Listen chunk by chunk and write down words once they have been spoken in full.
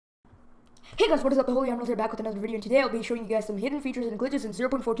Hey guys, what is up? The Holy Animals here back with another video, and today I'll be showing you guys some hidden features and glitches in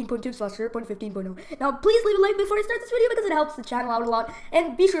 0.14.2/0.15.0. Now, please leave a like before I start this video because it helps the channel out a lot,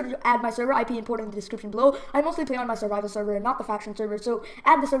 and be sure to add my server IP import in the description below. I mostly play on my survival server and not the faction server, so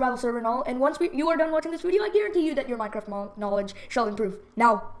add the survival server and all, and once you are done watching this video, I guarantee you that your Minecraft knowledge shall improve.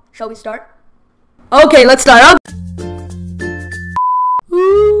 Now, shall we start? Okay, let's start.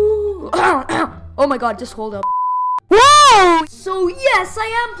 Ooh. Oh my god, just hold up. Whoa! So yes, I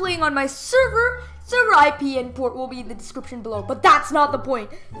am playing on my server. Server IP and port will be in the description below. But that's not the point.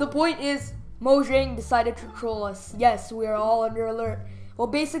 The point is, Mojang decided to troll us. Yes, we are all under alert. Well,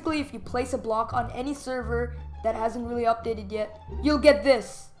 basically, if you place a block on any server that hasn't really updated yet, you'll get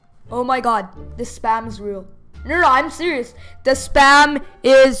this. Oh my god, this spam is real. No, I'm serious. The spam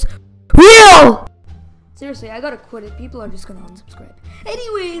is real! Seriously, I gotta quit it. People are just gonna unsubscribe.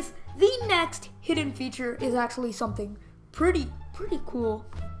 Anyways, the next hidden feature is actually something pretty cool.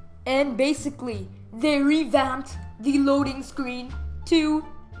 And basically, they revamped the loading screen to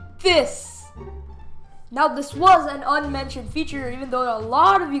this. Now, this was an unmentioned feature, even though a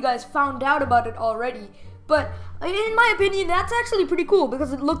lot of you guys found out about it already. But in my opinion, that's actually pretty cool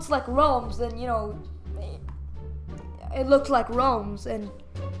because it looks like realms, and you know, it looks like realms, and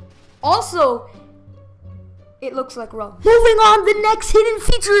also it looks like Rome. Moving on, the next hidden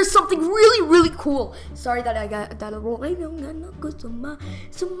feature is something really cool. Sorry that I got that.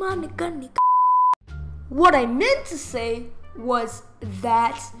 What I meant to say was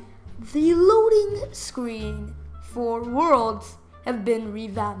that the loading screen for worlds have been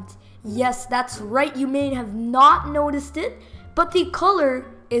revamped. Yes, that's right. You may have not noticed it, but the color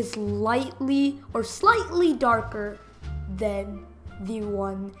is slightly darker than the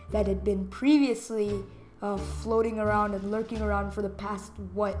one that had been previously floating around and lurking around for the past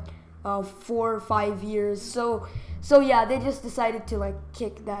 4 or 5 years. So yeah, they just decided to like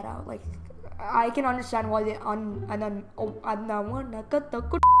kick that out. Like, I can understand why they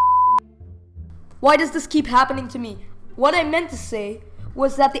why does this keep happening to me? What I meant to say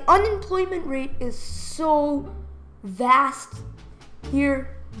was that the unemployment rate is so vast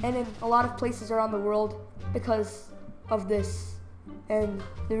here and in a lot of places around the world because of this, and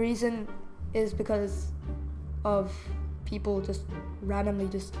the reason is because of people just randomly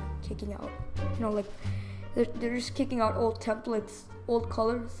just kicking out, you know, like they're just kicking out old templates, old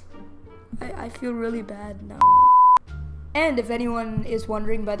colors. I feel really bad now. And if anyone is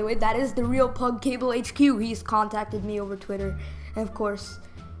wondering, by the way, that is the real Pug Cable HQ. He's contacted me over Twitter, and of course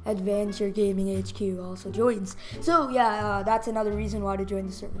Adventure Gaming HQ also joins. So yeah, that's another reason why to join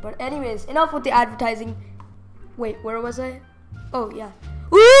the server. But anyways, enough with the advertising. Wait, where was I? Oh yeah.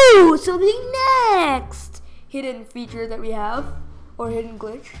 Ooh, so the next hidden feature that we have, or hidden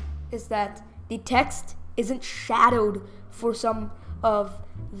glitch, is that the text isn't shadowed for some of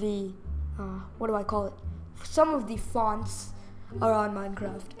the, what do I call it? Some of the fonts are on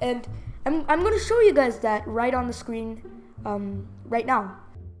Minecraft. And I'm going to show you guys that right on the screen right now.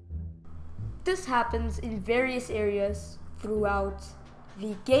 This happens in various areas throughout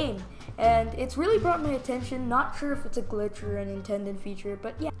the game, and it's really brought my attention. Not sure if it's a glitch or an intended feature,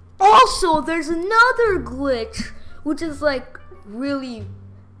 but yeah. Also, there's another glitch which is like really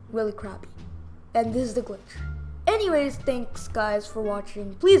crappy, and this is the glitch. Anyways, thanks guys for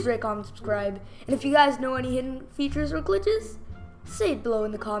watching. Please rate, comment, subscribe, and if you guys know any hidden features or glitches, say it below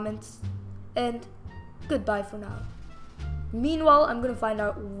in the comments, and goodbye for now. Meanwhile, I'm gonna find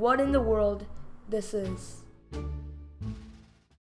out what in the world this is.